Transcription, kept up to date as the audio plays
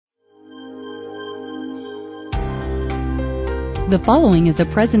The following is a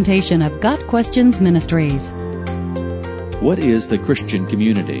presentation of Got Questions Ministries. What is the Christian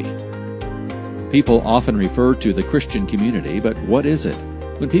community? People often refer to the Christian community, but what is it?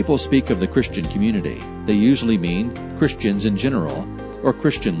 When people speak of the Christian community, they usually mean Christians in general or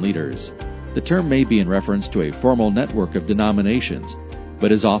Christian leaders. The term may be in reference to a formal network of denominations,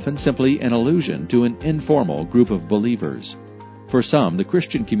 but is often simply an allusion to an informal group of believers. For some, the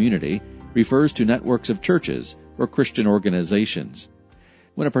Christian community refers to networks of churches or Christian organizations.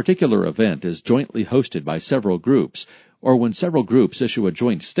 When a particular event is jointly hosted by several groups, or when several groups issue a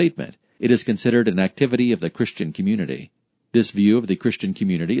joint statement, it is considered an activity of the Christian community. This view of the Christian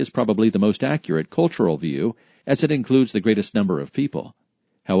community is probably the most accurate cultural view, as it includes the greatest number of people.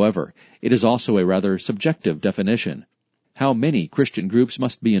 However, it is also a rather subjective definition. How many Christian groups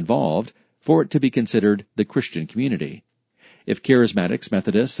must be involved for it to be considered the Christian community? If Charismatics,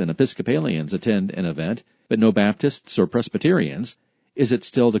 Methodists, and Episcopalians attend an event, but no Baptists or Presbyterians, is it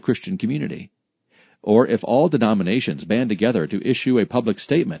still the Christian community? Or if all denominations band together to issue a public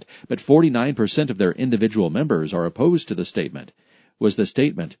statement, but 49% of their individual members are opposed to the statement, was the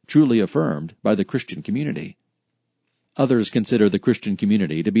statement truly affirmed by the Christian community? Others consider the Christian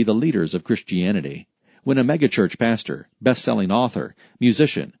community to be the leaders of Christianity. When a megachurch pastor, best-selling author,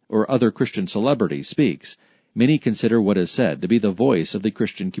 musician, or other Christian celebrity speaks, many consider what is said to be the voice of the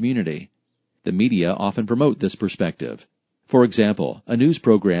Christian community. The media often promote this perspective. For example, a news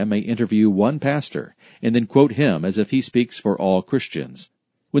program may interview one pastor and then quote him as if he speaks for all Christians.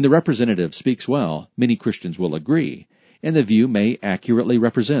 When the representative speaks well, many Christians will agree, and the view may accurately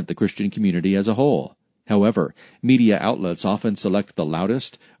represent the Christian community as a whole. However, media outlets often select the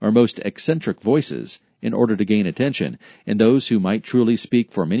loudest or most eccentric voices in order to gain attention, and those who might truly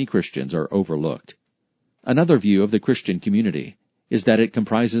speak for many Christians are overlooked. Another view of the Christian community is that it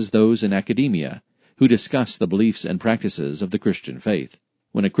comprises those in academia who discuss the beliefs and practices of the Christian faith.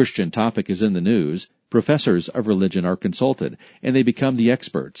 When a Christian topic is in the news, professors of religion are consulted, and they become the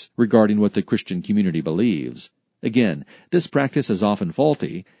experts regarding what the Christian community believes. Again, this practice is often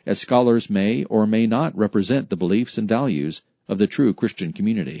faulty, as scholars may or may not represent the beliefs and values of the true Christian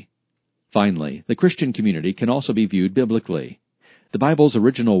community. Finally, the Christian community can also be viewed biblically. The Bible's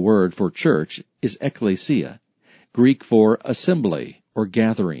original word for church is ekklesia, Greek for assembly or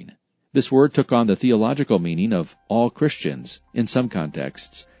gathering. This word took on the theological meaning of all Christians in some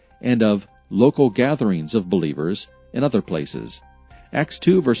contexts, and of local gatherings of believers in other places. Acts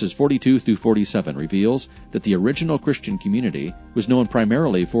 2 verses 42 through 47 reveals that the original Christian community was known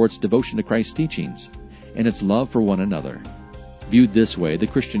primarily for its devotion to Christ's teachings and its love for one another. Viewed this way, the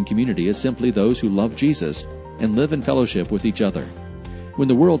Christian community is simply those who love Jesus and live in fellowship with each other. When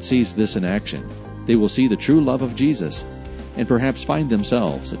the world sees this in action, they will see the true love of Jesus and perhaps find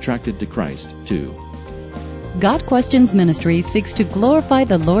themselves attracted to Christ too. Got Questions Ministry seeks to glorify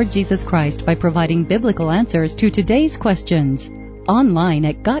the Lord Jesus Christ by providing biblical answers to today's questions. Online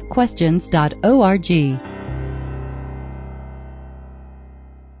at gotquestions.org.